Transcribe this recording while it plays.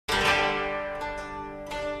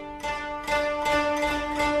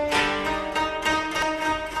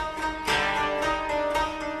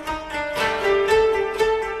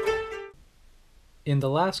In the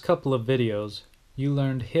last couple of videos, you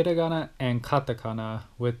learned Hiragana and Katakana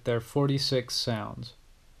with their 46 sounds.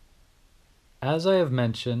 As I have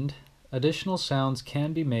mentioned, additional sounds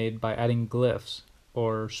can be made by adding glyphs,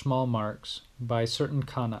 or small marks, by certain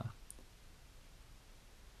kana.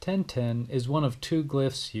 10-10 is one of two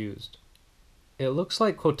glyphs used. It looks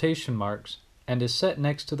like quotation marks and is set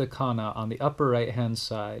next to the kana on the upper right-hand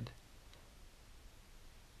side.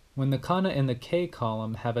 When the kana in the K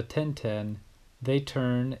column have a 10-10, they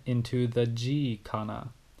turn into the G kana.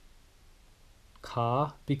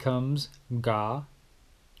 Ka becomes ga,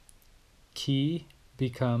 ki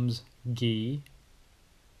becomes gi,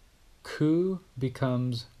 ku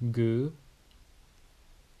becomes gu,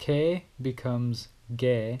 ke becomes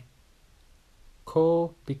ge,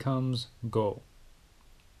 ko becomes go.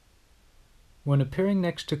 When appearing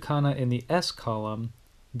next to kana in the S column,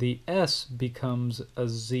 the S becomes a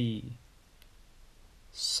Z.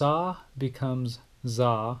 Sa becomes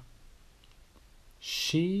za,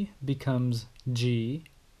 shi becomes ji,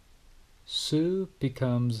 su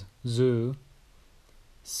becomes zu,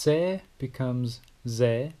 se becomes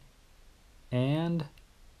ze, and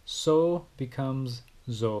so becomes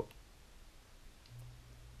zo.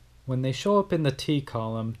 When they show up in the T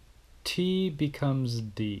column, T becomes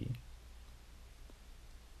D.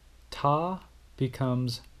 Ta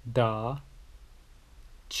becomes da,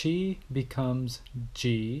 chi becomes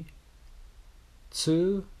ji,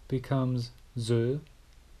 tsu becomes zu,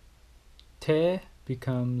 te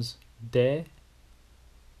becomes de,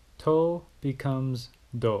 to becomes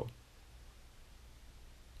do.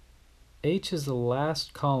 H is the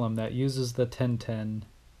last column that uses the 10-10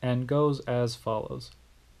 and goes as follows.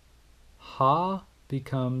 Ha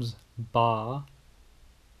becomes ba,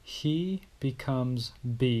 he becomes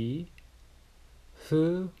bi,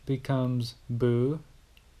 fu becomes bu,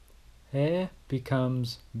 e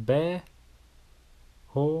becomes be,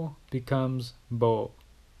 ho becomes bo.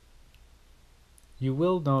 You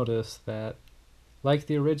will notice that, like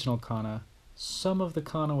the original kana, some of the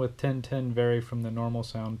kana with 10-10 vary from the normal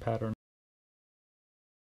sound pattern.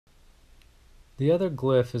 The other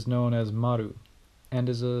glyph is known as maru, and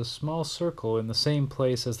is a small circle in the same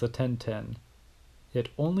place as the 10-10. It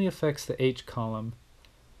only affects the H column,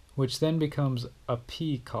 which then becomes a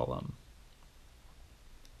P column.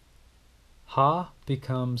 Ha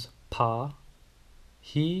becomes pa,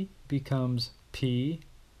 he becomes pi,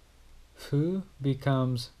 fu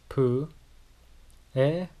becomes pu,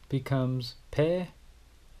 e becomes pe,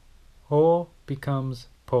 ho becomes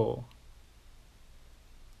po.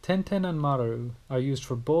 10-10 and maru are used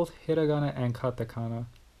for both hiragana and katakana,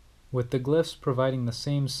 with the glyphs providing the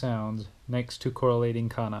same sounds next to correlating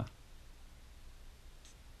kana.